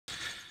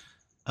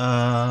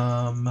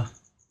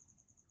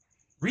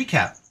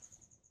Recap.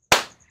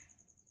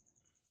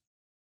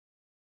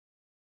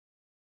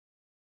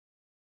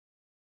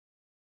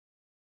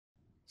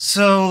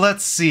 So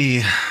let's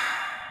see.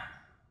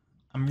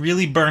 I'm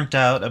really burnt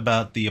out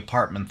about the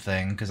apartment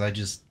thing because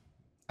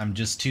I'm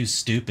just too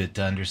stupid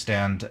to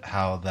understand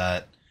how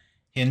that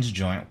hinge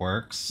joint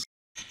works.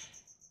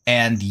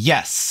 And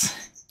yes,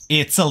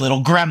 it's a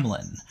little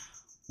gremlin.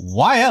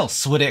 Why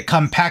else would it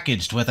come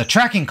packaged with a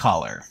tracking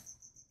collar?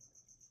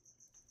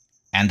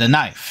 And a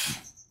knife.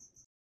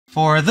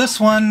 For this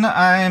one,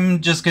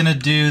 I'm just gonna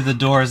do the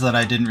doors that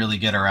I didn't really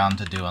get around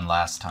to doing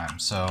last time.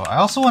 So I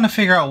also want to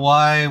figure out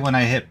why, when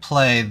I hit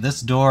play, this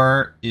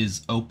door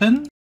is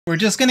open. We're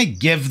just gonna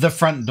give the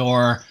front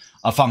door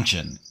a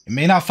function. It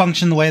may not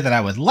function the way that I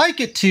would like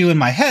it to in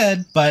my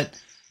head, but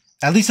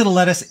at least it'll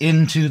let us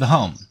into the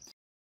home.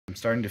 I'm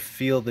starting to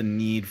feel the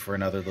need for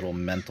another little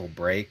mental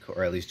break,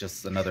 or at least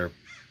just another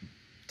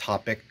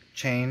topic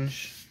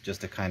change,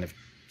 just to kind of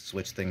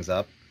switch things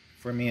up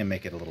for me and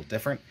make it a little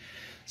different.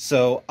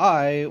 So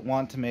I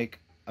want to make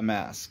a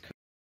mask.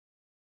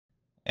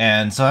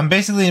 And so I'm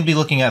basically going to be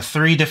looking at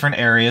 3 different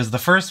areas. The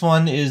first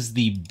one is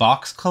the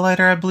box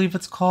collider, I believe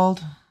it's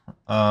called.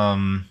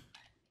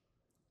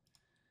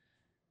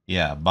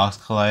 Yeah, box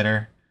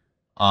collider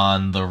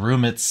on the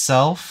room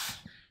itself.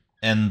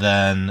 And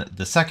then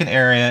the second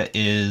area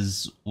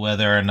is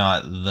whether or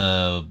not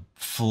the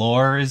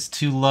floor is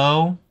too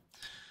low,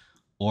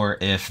 or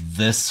if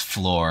this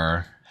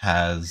floor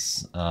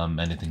has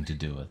anything to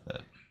do with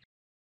it.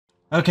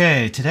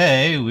 Okay,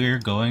 today we're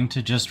going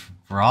to just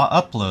raw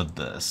upload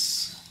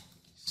this.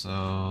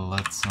 So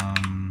let's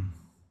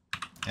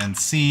and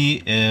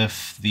see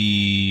if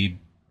the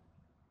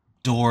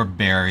door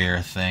barrier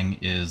thing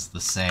is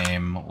the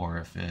same or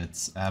if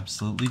it's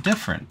absolutely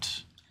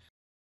different.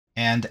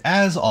 And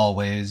as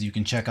always, you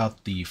can check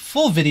out the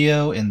full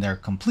video in their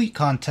complete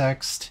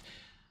context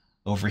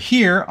over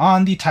here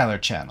on the Tyler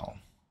channel.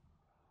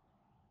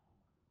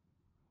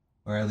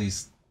 Or at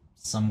least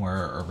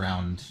somewhere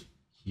around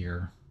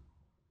here.